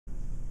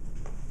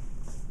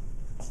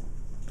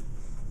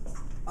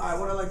Alright,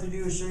 what I'd like to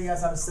do is show you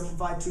guys how to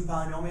simplify two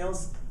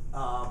polynomials.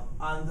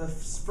 On the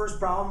first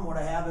problem, what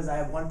I have is I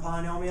have one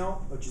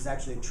polynomial, which is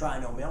actually a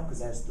trinomial because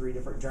it has three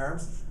different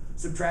terms,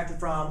 subtracted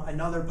from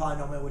another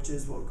polynomial, which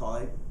is what we call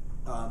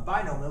a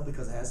binomial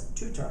because it has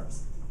two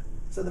terms.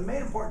 So the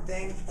main important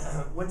thing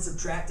when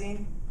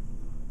subtracting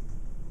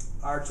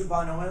our two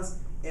polynomials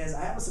is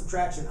I have a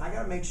subtraction. I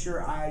got to make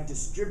sure I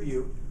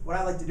distribute. What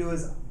I like to do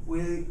is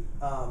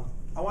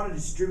I want to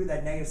distribute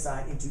that negative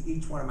sign into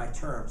each one of my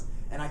terms.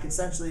 And I can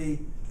essentially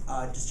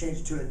just change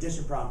it to an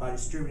addition problem by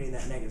distributing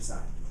that negative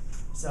sign.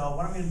 So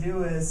what I'm going to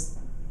do is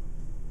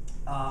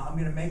I'm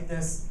going to make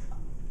this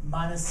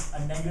minus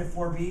a negative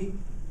 4b.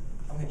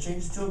 I'm going to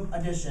change it to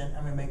addition.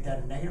 I'm going to make that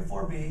a negative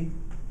 4b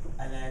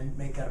and then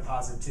make that a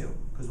positive 2.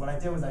 Because what I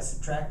did was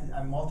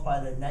I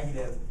multiplied the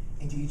negative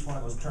into each one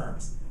of those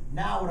terms.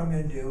 Now what I'm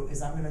going to do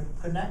is I'm going to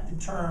connect the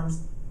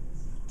terms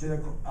to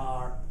the,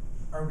 or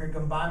I'm going to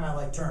combine my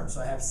like terms.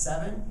 So I have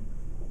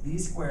 7b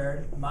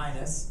squared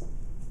minus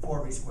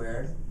 4b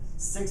squared.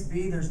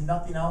 6b, there's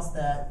nothing else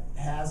that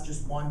has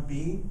just one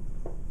b.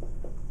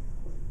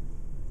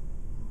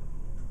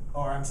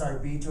 Or I'm sorry,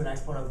 b to an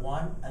exponent of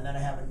 1. And then I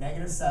have a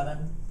negative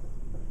 7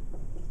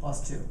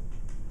 plus 2.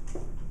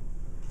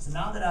 So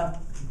now that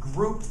I've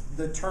grouped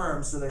the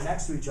terms so they're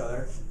next to each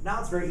other, now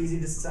it's very easy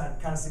to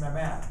kind of see my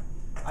math.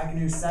 I can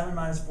do 7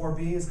 minus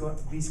 4b is going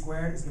to b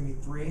squared is going to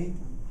be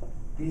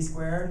 3b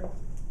squared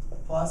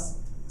plus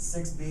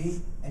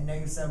 6b, and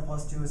negative 7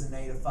 plus 2 is a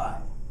negative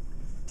 5.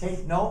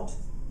 Take note,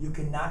 you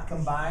cannot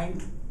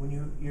combine when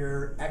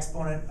your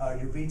exponent,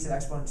 your b to the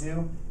exponent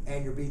 2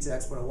 and your b to the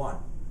exponent 1.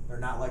 They're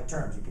not like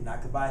terms. You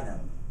cannot combine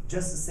them.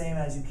 Just the same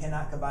as you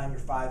cannot combine your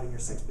 5 and your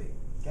 6b.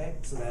 Okay,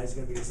 so that is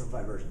going to be your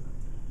simplified version.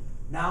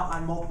 Now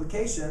on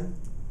multiplication,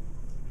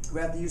 we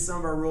have to use some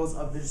of our rules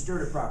of the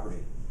distributive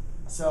property.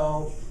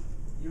 So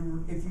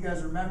if you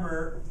guys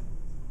remember,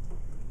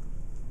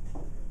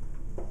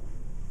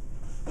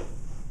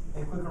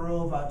 a quick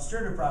rule about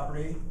distributive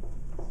property,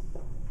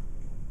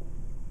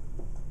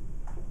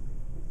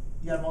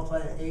 you got to multiply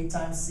the a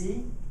times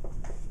c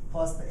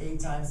plus the a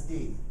times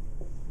d.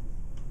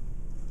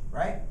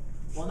 Right?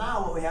 Well,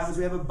 now what we have is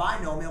we have a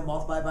binomial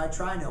multiplied by a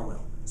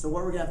trinomial. So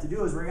what we're going to have to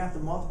do is we're going to have to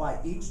multiply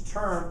each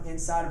term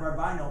inside of our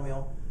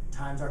binomial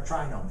times our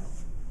trinomial.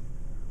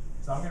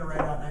 So I'm going to write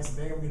it out nice and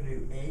big. I'm going to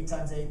do a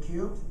times a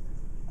cubed.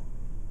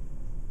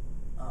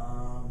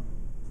 I'll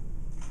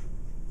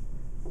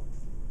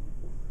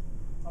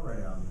write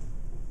it out.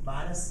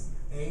 Minus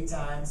a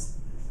times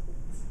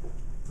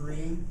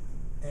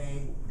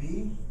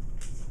 3ab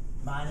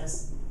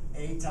minus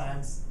a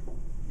times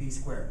b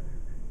squared.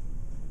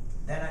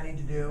 Then I need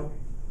to do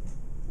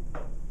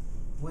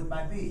with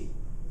my b.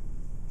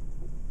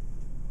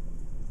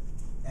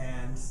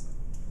 And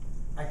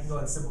I can go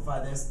ahead and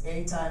simplify this.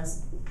 A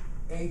times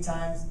a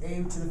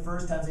to the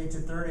first times a to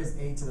the third is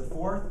a to the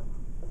fourth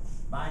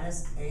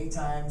minus a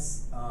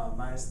times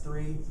minus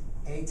 3.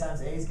 A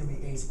times a is going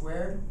to be a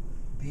squared.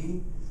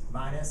 B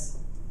minus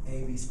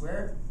ab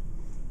squared.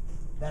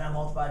 Then I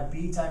multiply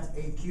b times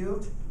a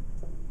cubed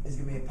is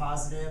going to be a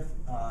positive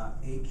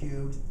a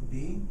cubed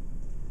b.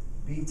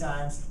 B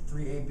times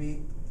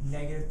 3ab,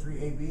 negative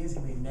 3ab is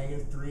going to be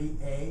negative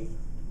 3a.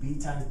 B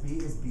times b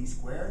is b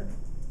squared.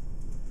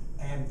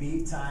 And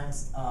b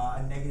times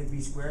a negative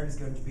b squared is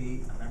going to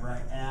be, remember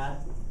I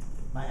add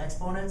my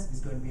exponents, is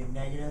going to be a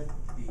negative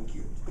b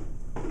cubed.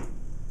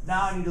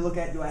 Now I need to look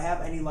at, do I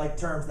have any like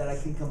terms that I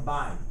can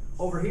combine?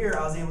 Over here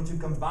I was able to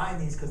combine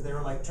these because they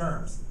were like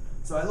terms.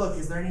 So I look,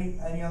 is there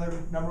any other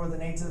number with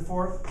an a to the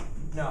fourth?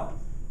 No.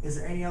 Is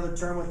there any other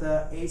term with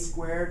a a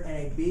squared and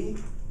a b?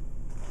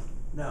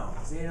 No.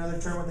 Is there any other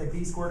term with a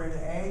b squared and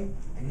an a?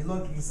 And you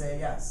look and you say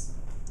yes.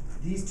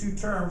 These two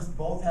terms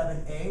both have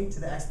an a to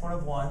the exponent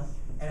of 1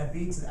 and a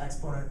b to the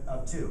exponent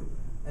of 2.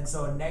 And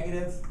so a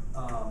negative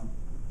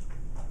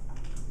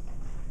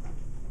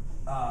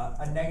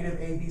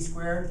ab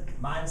squared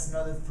minus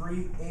another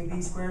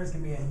 3ab squared is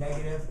going to be a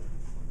negative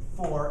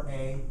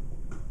 4ab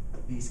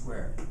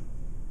squared.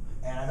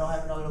 And I don't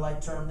have another like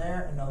term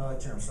there, another like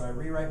term. So I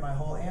rewrite my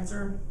whole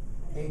answer.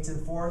 A to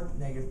the fourth,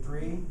 negative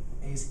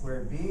 3a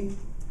squared b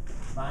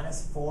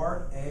minus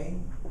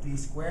 4ab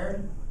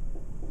squared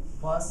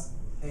plus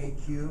a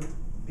cubed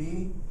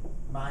b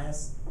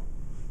minus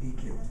b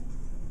cubed.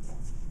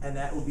 And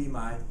that will be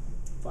my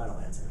final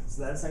answer.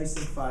 So that's how you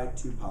simplify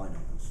two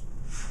polynomials.